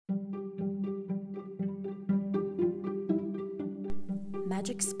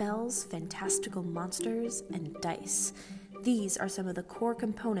magic spells, fantastical monsters, and dice. These are some of the core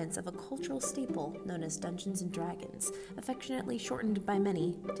components of a cultural staple known as Dungeons & Dragons, affectionately shortened by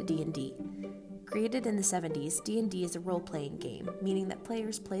many to D&D. Created in the 70s, D&D is a role-playing game, meaning that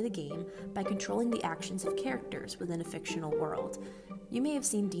players play the game by controlling the actions of characters within a fictional world. You may have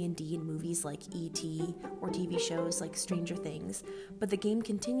seen D&D in movies like E.T. or TV shows like Stranger Things, but the game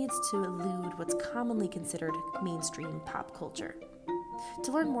continues to elude what's commonly considered mainstream pop culture.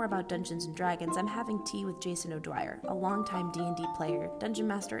 To learn more about Dungeons & Dragons, I'm having tea with Jason O'Dwyer, a longtime D&D player, dungeon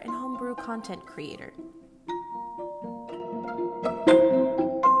master, and homebrew content creator.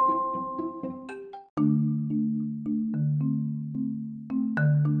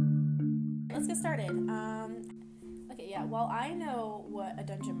 Let's get started. Well, I know what a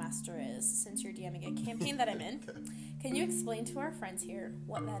dungeon master is, since you're DMing a campaign that I'm in. Okay. Can you explain to our friends here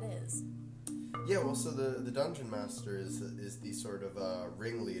what that is? Yeah, well, so the dungeon master is the sort of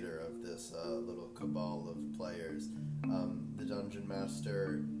ringleader of this little cabal of players. The dungeon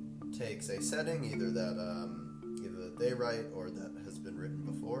master takes a setting, either that they write or that has been written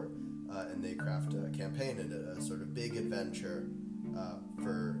before, and they craft a campaign in it, a sort of big adventure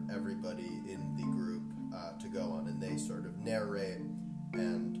for everybody in the group to go on, and they sort of narrate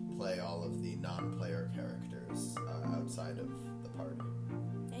and play all of the non-player characters outside of the party.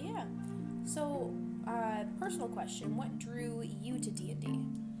 Yeah. So, personal question, what drew you to D&D?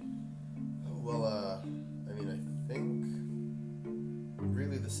 Well, I think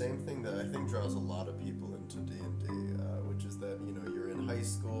really the same thing that I think draws a lot of people into D&D, which is that, you're in high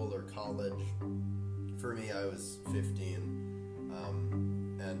school or college. For me, I was 15,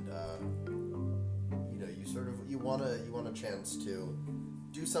 and you want a chance to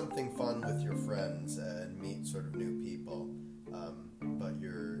do something fun with your friends and meet sort of new people, but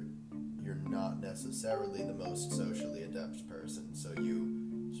you're not necessarily the most socially adept person, so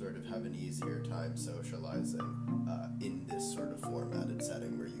you sort of have an easier time socializing in this sort of formatted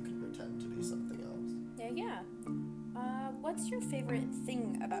setting where you can pretend to be something else. Yeah. What's your favorite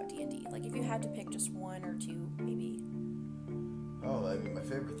thing about D&D? Like, if you had to pick just one or two, maybe. Oh, my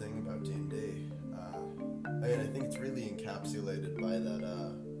favorite thing about D&D, I think it's really encapsulated by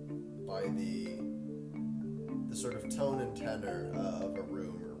the sort of tone and tenor of a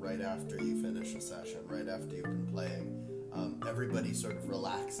room, or right after you finish a session, right after you've been playing. Everybody sort of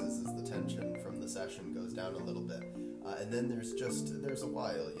relaxes as the tension from the session goes down a little bit. And then there's a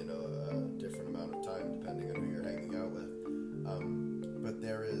while, a different amount of time depending on who you're hanging out with. But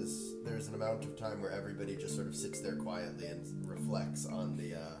there's an amount of time where everybody just sort of sits there quietly and reflects on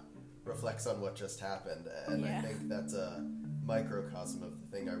what just happened. And yeah. I think that's a microcosm of the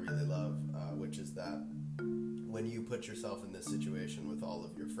thing I really love, which is that when you put yourself in this situation with all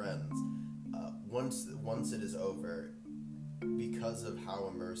of your friends, once it is over, because of how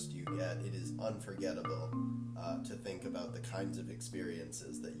immersed you get, it is unforgettable to think about the kinds of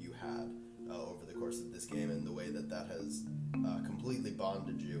experiences that you had over the course of this game, and the way that has completely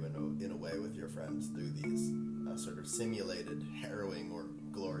bonded you in a way with your friends through these sort of simulated, harrowing or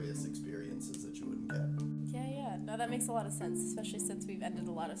glorious experiences that you wouldn't get. Yeah. No, that makes a lot of sense, especially since we've ended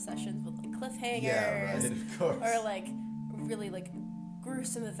a lot of sessions with like cliffhangers. Yeah, right, of course. Or like really like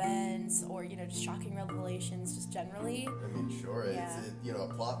gruesome events, or just shocking revelations, just generally. Sure. Yeah. A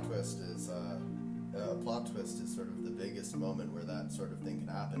plot twist is sort of the biggest moment where that sort of thing can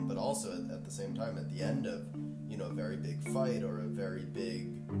happen. But also at the same time, at the end of a very big fight or a very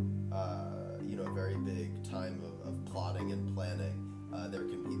big time of plotting and planning, there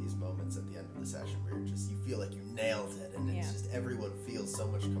can be these moments at the end of the session where you feel like you nailed it, and it's just everyone feels so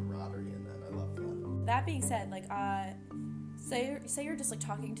much camaraderie in that. I love that. That being said, like say you're just like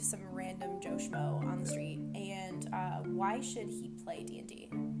talking to some random Joe Schmo on the street, and why should he play D&D?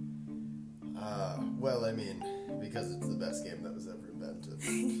 Because it's the best game that was ever invented.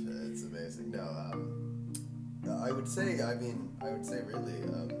 It's amazing. No, I would say really,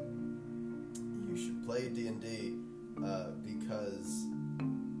 you should play D&D because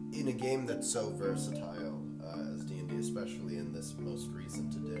in a game that's so versatile as D&D, especially in this most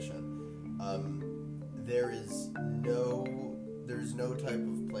recent edition, there's no type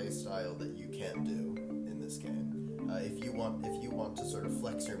of play style that you can't do in this game. If you want to sort of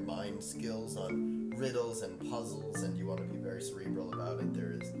flex your mind skills on riddles and puzzles, and you want to be very cerebral about it,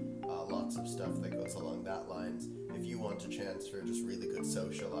 there's lots of stuff that goes along that lines. If you want a chance for just really good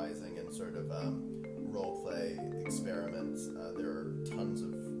socializing and sort of role-play experiments, there are tons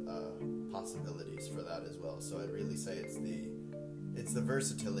of possibilities for that as well. So I'd really say it's the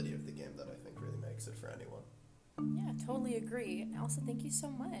versatility of the game that I think really makes it for anyone. Yeah, totally agree. And also, thank you so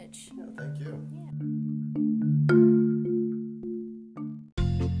much. Yeah, thank you. Yeah.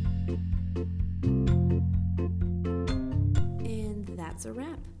 that's a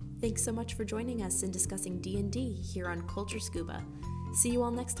wrap. Thanks so much for joining us in discussing D&D here on Culture Scuba. See you all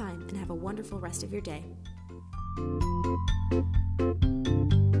next time, and have a wonderful rest of your day.